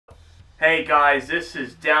Hey guys, this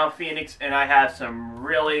is Downphoenix and I have some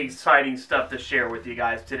really exciting stuff to share with you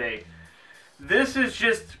guys today. This is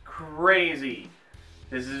just crazy.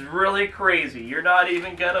 This is really crazy. You're not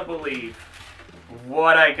even gonna believe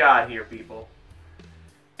what I got here, people.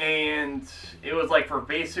 And it was like for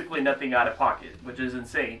basically nothing out of pocket, which is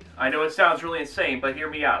insane. I know it sounds really insane, but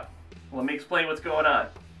hear me out. Let me explain what's going on.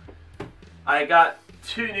 I got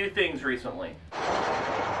two new things recently.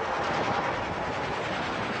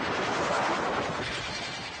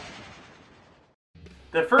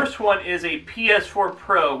 The first one is a PS4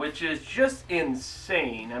 Pro, which is just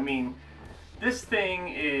insane. I mean, this thing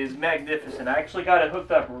is magnificent. I actually got it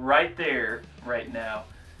hooked up right there, right now.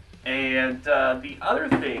 And the other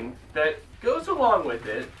thing that goes along with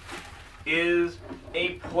it is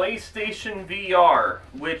a PlayStation VR,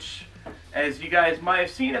 which, as you guys might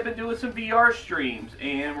have seen, I've been doing some VR streams,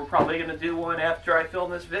 and we're probably going to do one after I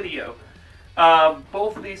film this video.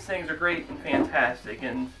 Both of these things are great and fantastic,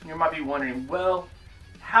 and you might be wondering, well,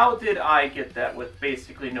 how did I get that with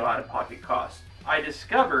basically no out-of-pocket cost? I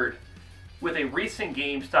discovered with a recent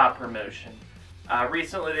Gamestop promotion.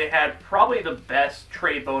 Recently they had probably the best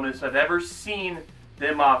trade bonus I've ever seen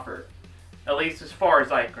them offer, at least as far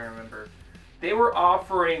as I can remember. They were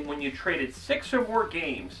offering, when you traded 6 or more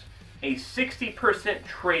games, a 60%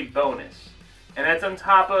 trade bonus. And that's on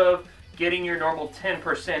top of getting your normal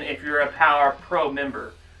 10% if you're a Power Pro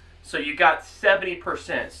member. So you got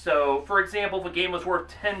 70%. So, for example, if a game was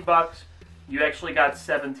worth 10 bucks, you actually got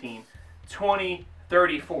 17, 20,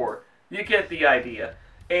 34. You get the idea.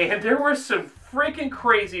 And there were some freaking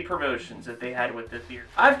crazy promotions that they had with this year.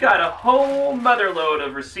 I've got a whole motherload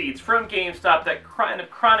of receipts from GameStop that kind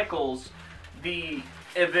of chronicles the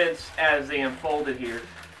events as they unfolded here.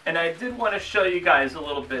 And I did want to show you guys a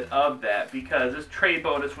little bit of that because this trade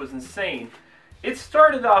bonus was insane. It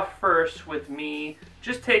started off first with me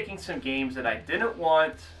just taking some games that I didn't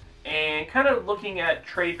want and kind of looking at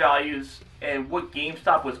trade values and what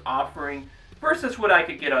GameStop was offering versus what I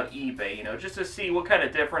could get on eBay, you know, just to see what kind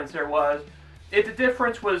of difference there was. If the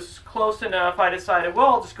difference was close enough, I decided, well,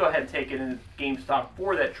 I'll just go ahead and take it in GameStop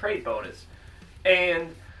for that trade bonus.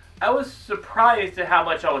 And I was surprised at how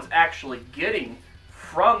much I was actually getting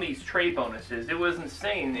from these trade bonuses. It was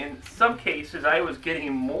insane. In some cases, I was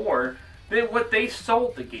getting more than what they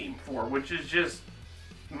sold the game for, which is just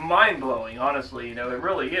mind-blowing, honestly. You know, it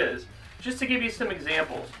really is. Just to give you some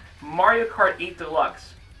examples, Mario Kart 8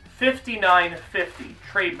 Deluxe, $59.50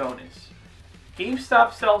 trade bonus.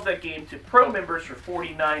 GameStop sells that game to Pro members for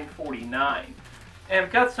 $49.49. And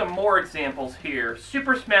I've got some more examples here.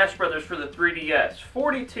 Super Smash Bros. For the 3DS,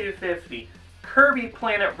 $42.50. Kirby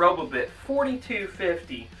Planet Robobit,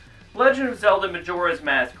 $42.50. Legend of Zelda Majora's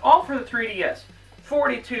Mask, all for the 3DS,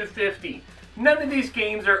 $42.50. None of these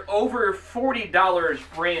games are over $40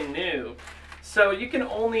 brand new. So you can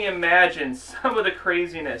only imagine some of the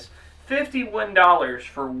craziness. $51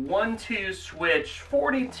 for 1-2 Switch,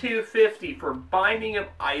 $42.50 for Binding of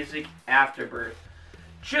Isaac Afterbirth.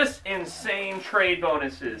 Just insane trade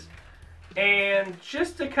bonuses. And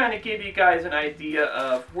just to kind of give you guys an idea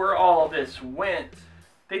of where all this went,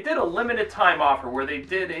 they did a limited time offer where they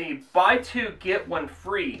did a buy 2 get 1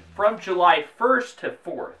 free from July 1st to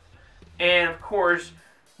 4th. And of course,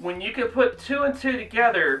 when you can put 2 and 2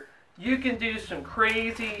 together, you can do some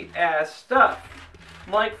crazy ass stuff.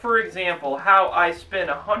 Like, for example, how I spent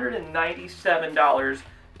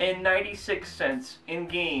 $197.96 in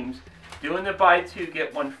games doing the buy 2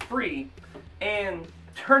 get 1 free and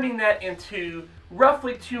turning that into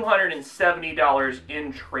roughly $270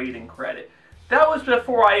 in trading credit. That was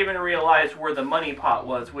before I even realized where the money pot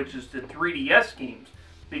was, which is the 3DS games,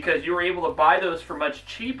 because you were able to buy those for much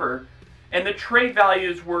cheaper, and the trade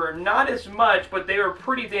values were not as much, but they were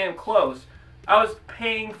pretty damn close. I was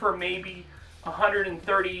paying for maybe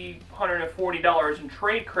 $130, $140 in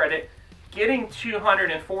trade credit, getting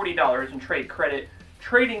 $240 in trade credit,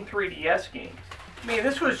 trading 3DS games. I mean,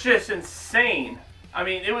 this was just insane. I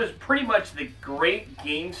mean, it was pretty much the great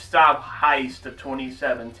GameStop heist of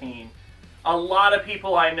 2017. A lot of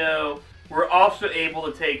people I know were also able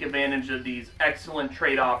to take advantage of these excellent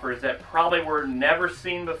trade offers that probably were never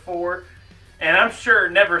seen before, and I'm sure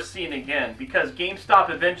never seen again, because GameStop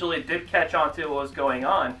eventually did catch on to what was going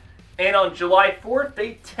on. And on July 4th,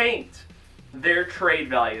 they tanked their trade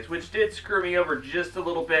values, which did screw me over just a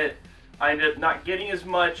little bit. I ended up not getting as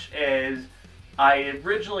much as I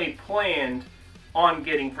originally planned on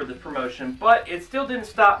getting for the promotion, but it still didn't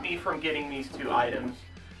stop me from getting these 2 items,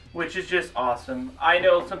 which is just awesome. I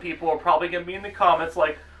know some people are probably going to be in the comments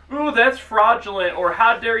like, ooh, that's fraudulent, or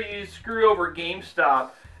how dare you screw over GameStop,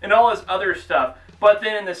 and all this other stuff. But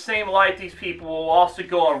then in the same light, these people will also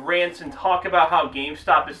go on rants and talk about how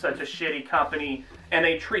GameStop is such a shitty company and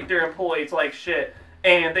they treat their employees like shit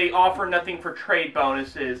and they offer nothing for trade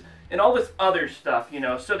bonuses and all this other stuff, you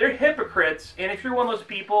know. So they're hypocrites, and if you're one of those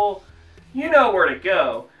people, you know where to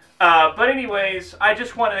go. But anyways, I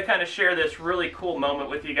just wanted to kind of share this really cool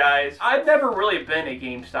moment with you guys. I've never really been a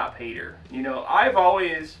GameStop hater. You know, I've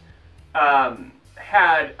always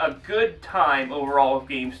had a good time overall with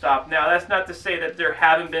GameStop. Now, that's not to say that there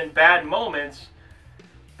haven't been bad moments,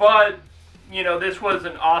 but, you know, this was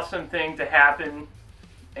an awesome thing to happen,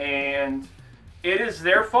 and it is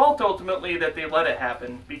their fault ultimately that they let it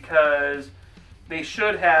happen, because they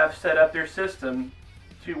should have set up their system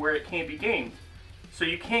to where it can't be gamed. So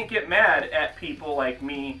you can't get mad at people like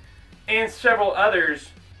me and several others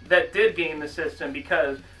that did game the system,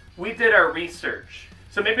 because we did our research.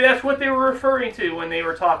 So maybe that's what they were referring to when they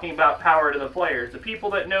were talking about power to the players, the people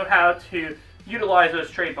that know how to utilize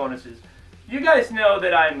those trade bonuses. You guys know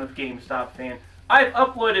that I'm a GameStop fan. I've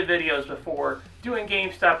uploaded videos before, doing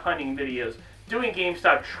GameStop hunting videos, doing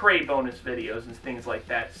GameStop trade bonus videos and things like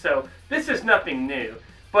that. So this is nothing new.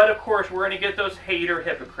 But of course, we're going to get those hater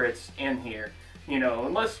hypocrites in here. You know,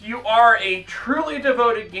 unless you are a truly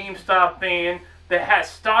devoted GameStop fan that has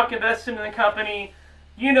stock invested in the company,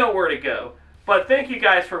 you know where to go. But thank you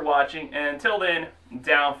guys for watching, and until then,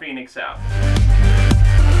 Downphoenix out.